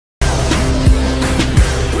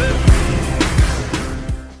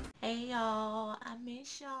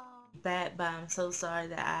y'all back, but I'm so sorry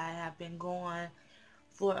that I have been going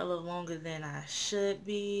for a little longer than I should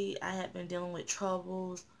be. I have been dealing with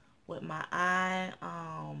troubles with my eye.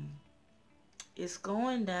 It's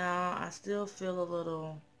going down. I still feel a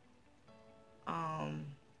little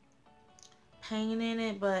pain in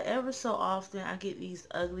it, but ever so often I get these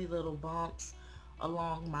ugly little bumps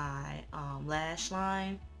along my lash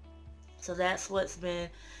line. So that's what's been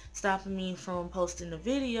stopping me from posting the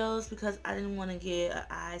videos, because I didn't want to get an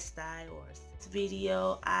eye style or a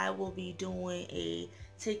video. I will be doing a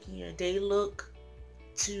taking your day look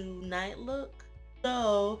to night look.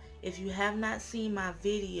 So if you have not seen my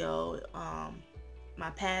video,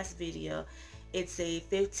 my past video, it's a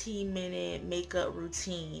 15-minute makeup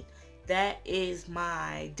routine. That is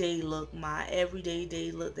my day look, my everyday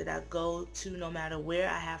day look that I go to no matter where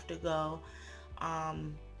I have to go.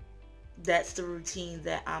 That's the routine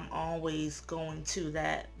that I'm always going to.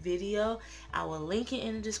 That video, I will link it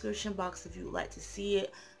in the description box if you would like to see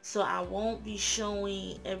it. So I won't be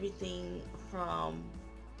showing everything from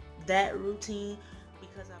that routine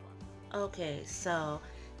because okay, so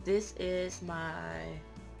this is my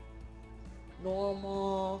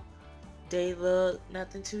normal day look.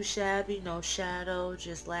 Nothing too shabby, no shadow,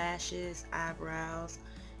 just lashes, eyebrows,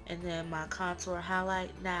 and then my contour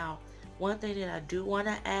highlight. Now, one thing that I do want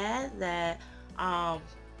to add, that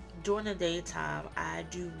during the daytime I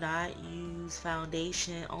do not use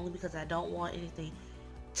foundation, only because I don't want anything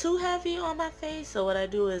too heavy on my face. So what I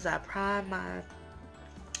do is I prime my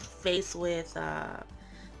face with the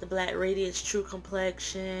Black Radiance True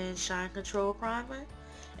Complexion Shine Control Primer,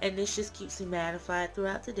 and this just keeps me mattified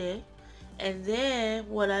throughout the day. And then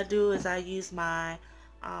what I do is I use my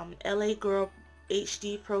LA Girl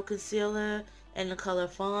HD Pro Concealer in the color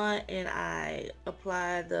Fawn, and I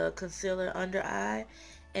apply the concealer under eye.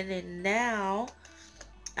 And then now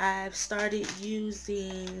I've started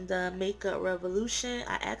using the Makeup Revolution.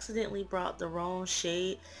 I accidentally brought the wrong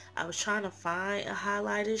shade. I was trying to find a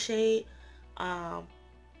highlighter shade, but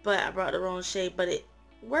I brought the wrong shade, but it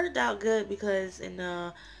worked out good because in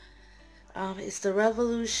the it's the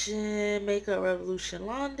Revolution Makeup Revolution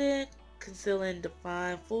London Conceal and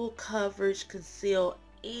Define Full Coverage Conceal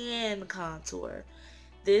and Contour.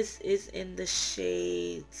 This is in the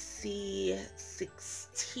shade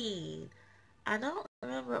C16. I don't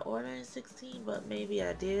remember ordering 16, but maybe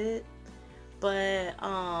I did. But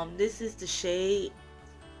this is the shade,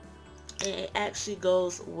 and it actually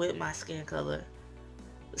goes with my skin color.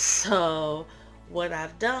 So what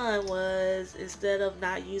I've done was, instead of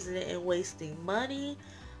not using it and wasting money,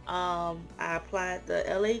 I applied the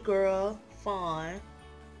LA Girl Fawn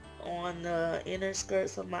on the inner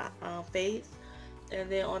skirts of my face,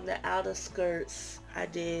 and then on the outer skirts I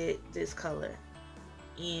did this color,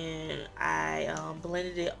 and I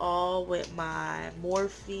blended it all with my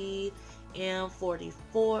Morphe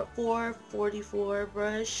M444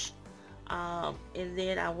 brush, and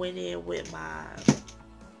then I went in with my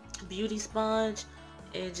beauty sponge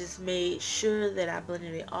and just made sure that I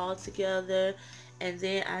blended it all together. And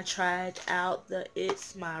then I tried out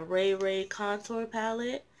it's my Ray Ray contour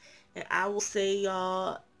palette, and I will say,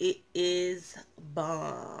 y'all, it is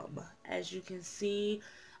bomb. As you can see,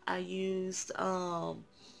 I used the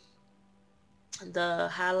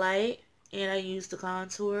highlight and I used the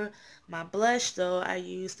contour. My blush, though, I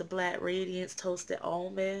used the Black Radiance Toasted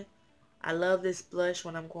Almond. I love this blush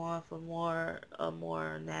when I'm going for a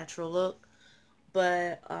more natural look.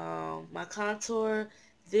 But my contour,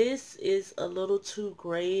 this is a little too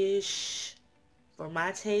grayish for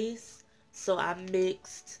my taste, so I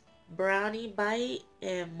mixed Brownie Bite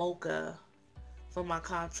and Mocha for my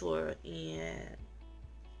contour, and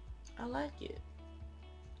I like it.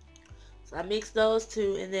 So I mixed those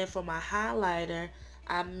two, and then for my highlighter,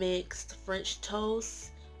 I mixed French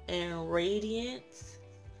Toast and Radiance.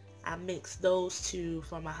 I mixed those two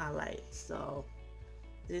for my highlights. So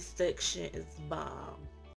this section is bomb.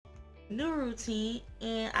 New routine,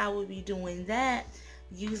 and I will be doing that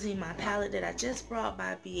using my palette that I just brought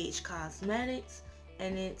by bhcosmetics,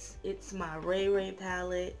 and it's my Ray Ray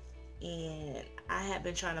palette, and I have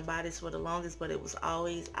been trying to buy this for the longest, but it was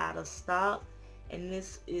always out of stock. And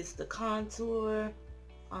this is the contour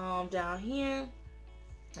down here,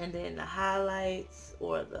 and then the highlights,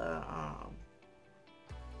 or the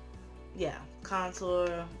yeah,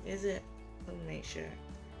 contour, is it? Let me make sure.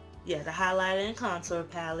 Yeah, the highlighter and contour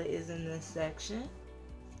palette is in this section.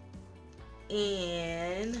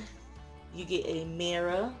 And you get a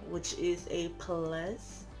mirror, which is a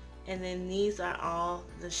plus. And then these are all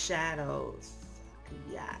the shadows.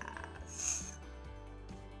 Yes.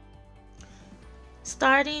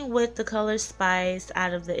 Starting with the color Spice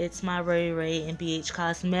out of the It's My Rayray and BH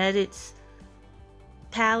Cosmetics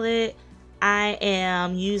palette, I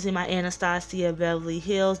am using my Anastasia Beverly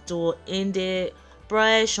Hills dual-ended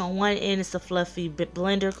brush. On one end is a fluffy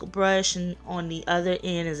blender brush, and on the other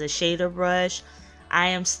end is a shader brush. I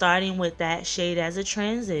am starting with that shade as a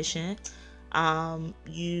transition.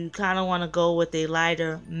 You kind of want to go with a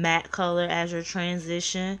lighter matte color as your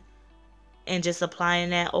transition and just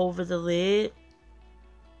applying that over the lid.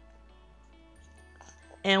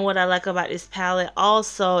 And what I like about this palette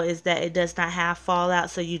also is that it does not have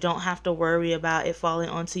fallout, so you don't have to worry about it falling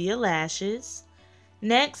onto your lashes.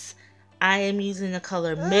 Next, I am using the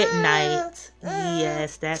color Midnight.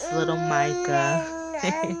 Yes, that's little Micah.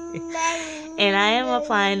 And I am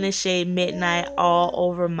applying the shade Midnight all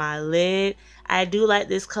over my lid. I do like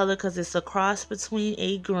this color because it's a cross between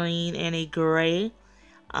a green and a gray.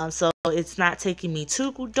 So it's not taking me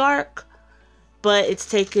too dark, but it's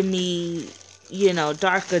taking me, you know,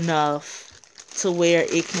 dark enough to where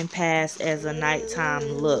it can pass as a nighttime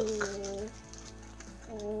look.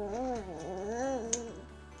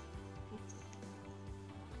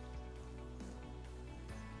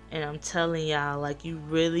 And I'm telling y'all, like, you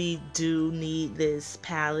really do need this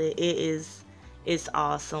palette. It's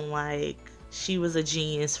awesome. Like, she was a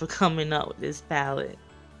genius for coming up with this palette.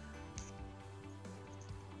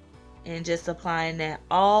 And just applying that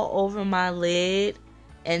all over my lid.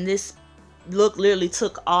 And this look literally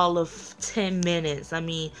took all of 10 minutes. I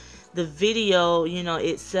mean, the video, you know,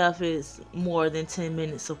 itself is more than 10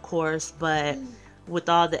 minutes, of course, but with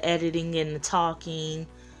all the editing and the talking,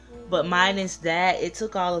 but minus that, it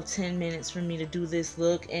took all of 10 minutes for me to do this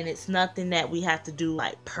look. And it's nothing that we have to do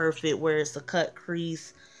like perfect, where it's a cut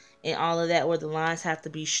crease and all of that, where the lines have to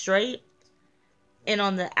be straight. And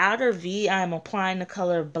on the outer V, I'm applying the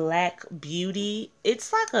color Black Beauty.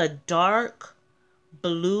 It's like a dark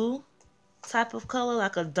blue type of color,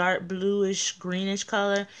 like a dark bluish greenish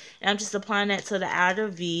color, and I'm just applying that to the outer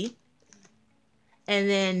V. And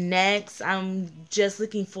then next, I'm just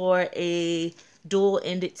looking for a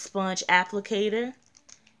dual-ended sponge applicator,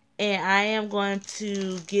 and I am going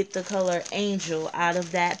to get the color Angel out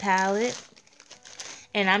of that palette,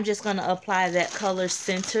 and I'm just going to apply that color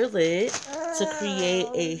center lid to create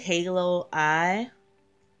a halo eye.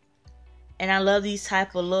 And I love these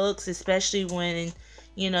type of looks, especially when,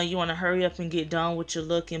 you know, you want to hurry up and get done with your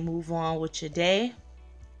look and move on with your day.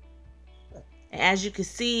 And as you can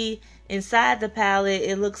see, inside the palette,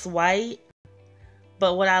 it looks white.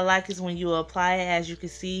 But what I like is when you apply it, as you can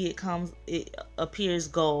see, it appears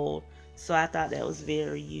gold. So I thought that was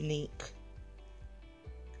very unique.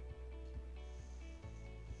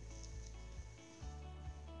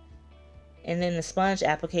 And then the sponge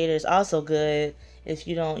applicator is also good if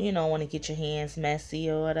you don't, you know, want to get your hands messy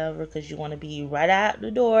or whatever, because you want to be right out the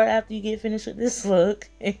door after you get finished with this look.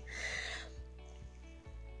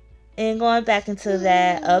 And going back into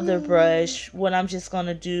that other brush, what I'm just going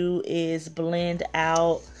to do is blend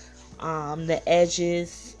out the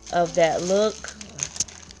edges of that look,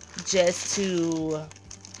 just to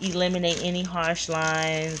eliminate any harsh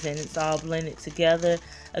lines, and it's all blended together.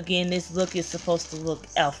 Again, this look is supposed to look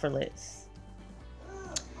effortless.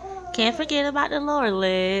 Can't forget about the lower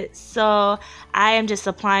lid. So I am just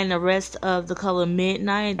applying the rest of the color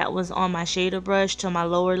Midnight that was on my shader brush to my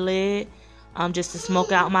lower lid, just to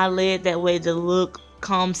smoke out my lid. That way the look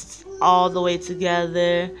comes all the way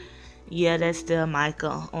together. Yeah, that's still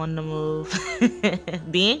Micah on the move.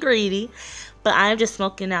 Being greedy. But I'm just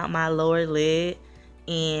smoking out my lower lid.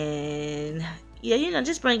 And yeah, you know,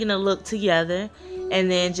 just bringing the look together. And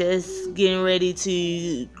then just getting ready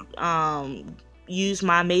to use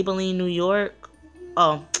my Maybelline New York.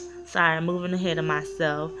 Oh, sorry, I'm moving ahead of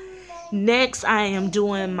myself. Next, I am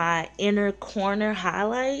doing my inner corner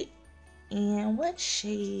highlight. And what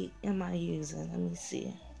shade am I using? Let me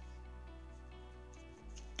see.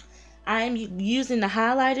 I am using the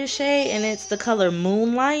highlighter shade, and it's the color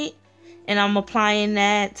Moonlight. And I'm applying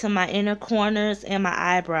that to my inner corners and my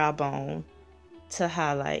eyebrow bone to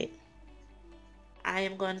highlight. I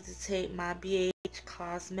am going to take my BH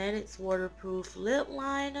Cosmetics waterproof lip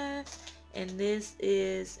liner, and this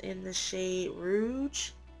is in the shade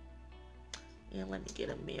Rouge. And let me get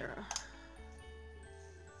a mirror.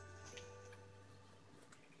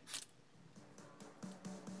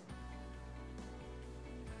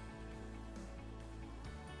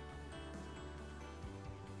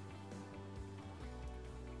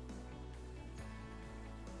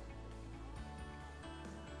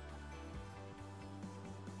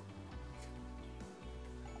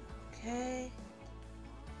 Okay.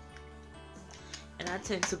 And I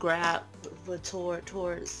tend to grab the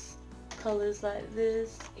towards colors like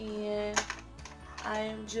this, and I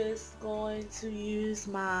am just going to use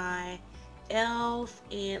my Elf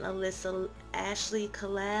and Alyssa Ashley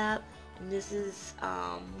collab, and this is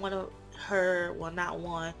one of her, well, not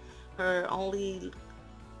one, her only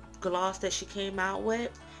gloss that she came out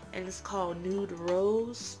with, and it's called Nude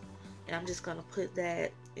Rose, and I'm just gonna put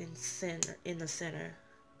that in the center.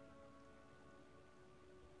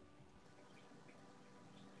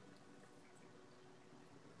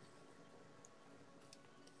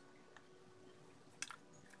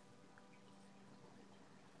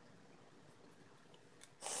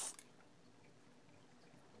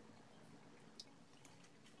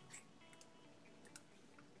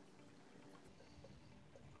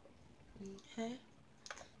 Okay,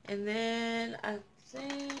 and then I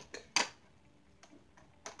think,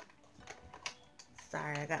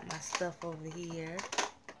 sorry, I got my stuff over here.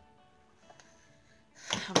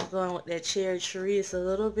 I'm going with that cherry tree. It's a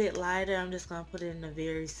little bit lighter. I'm just going to put it in the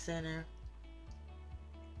very center.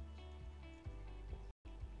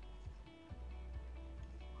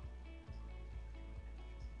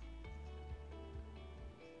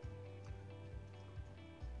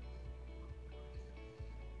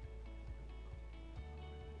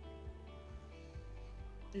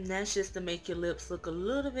 And that's just to make your lips look a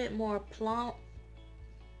little bit more plump.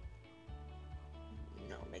 You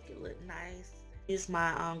know, make it look nice. Use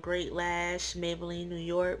my Great Lash Maybelline New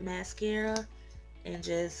York mascara and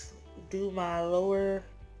just do my lower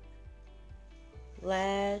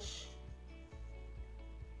lash.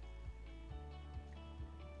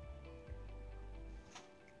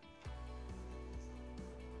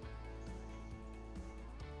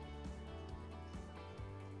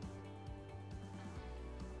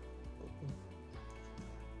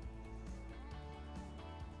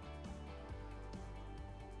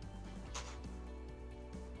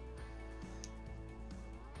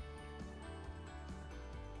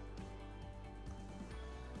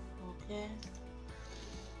 Okay.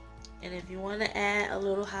 And if you want to add a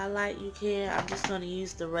little highlight, you can. I'm just going to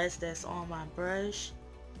use the rest that's on my brush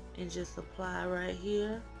and just apply right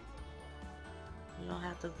here. You don't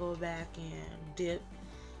have to go back and dip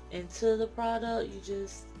into the product. You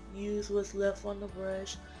just use what's left on the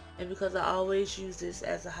brush. And because I always use this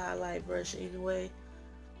as a highlight brush anyway,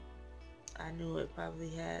 I knew it probably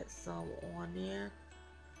had some on there.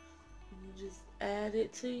 You just add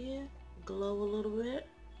it to you, glow a little bit.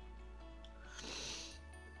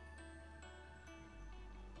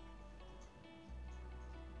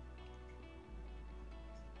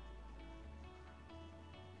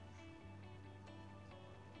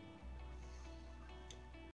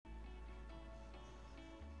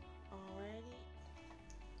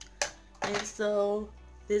 And so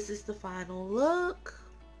this is the final look.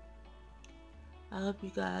 I hope you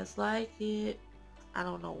guys like it. I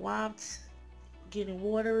don't know why I'm getting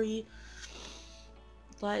watery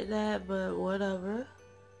like that, but whatever.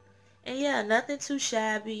 And yeah, nothing too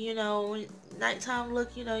shabby, you know. Nighttime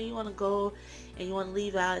look, you know, you want to go and you want to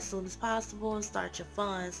leave out as soon as possible and start your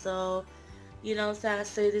fun. So, you know, so I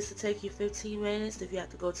say this will take you 15 minutes if you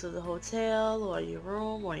have to go to the hotel or your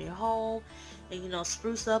room or your home and, you know,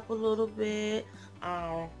 spruce up a little bit.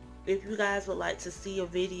 If you guys would like to see a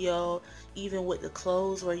video even with the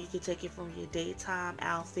clothes where you can take it from your daytime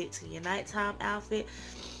outfit to your nighttime outfit,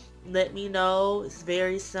 let me know. It's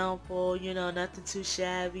very simple, you know, nothing too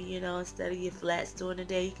shabby. You know, instead of your flats during the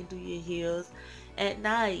day, you can do your heels at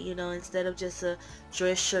night. You know, instead of just a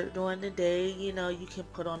dress shirt during the day, you know, you can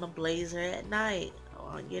put on a blazer at night,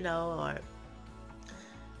 or you know,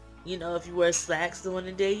 if you wear slacks during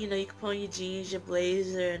the day, you know, you can put on your jeans, your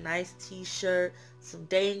blazer, a nice t-shirt, some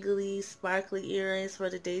dangly, sparkly earrings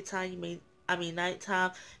for the daytime.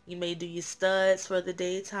 Nighttime. You may do your studs for the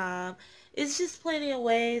daytime. It's just plenty of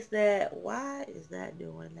ways that, why is that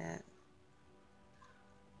doing that?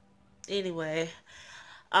 Anyway,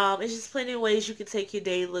 it's just plenty of ways you can take your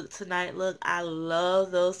day look to night look. I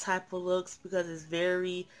love those type of looks because it's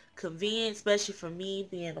very convenient, especially for me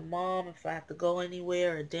being a mom. If I have to go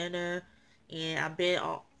anywhere or dinner, and I've been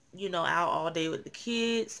you know, out all day with the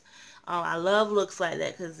kids. I love looks like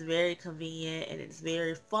that because it's very convenient and it's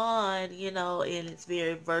very fun, you know, and it's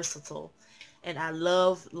very versatile. And I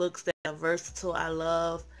love looks that are versatile. I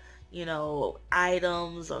love, you know,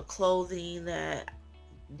 items or clothing that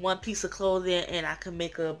one piece of clothing and I can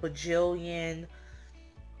make a bajillion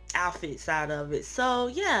outfits out of it. So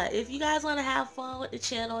yeah, if you guys want to have fun with the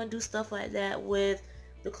channel and do stuff like that with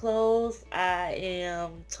the clothes, I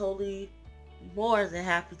am totally more than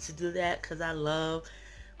happy to do that because I love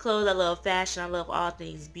clothes, I love fashion, I love all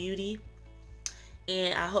things beauty.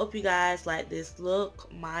 And I hope you guys like this look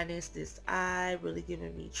minus this eye really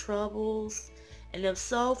giving me troubles. And if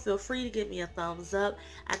so, feel free to give me a thumbs up.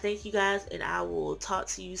 I thank you guys, and I will talk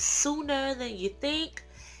to you sooner than you think.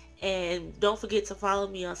 And don't forget to follow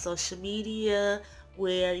me on social media,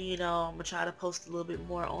 where, you know, I'm going to try to post a little bit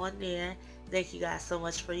more on there. Thank you guys so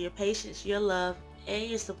much for your patience, your love, and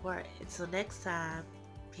your support. Until next time,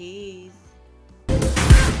 peace.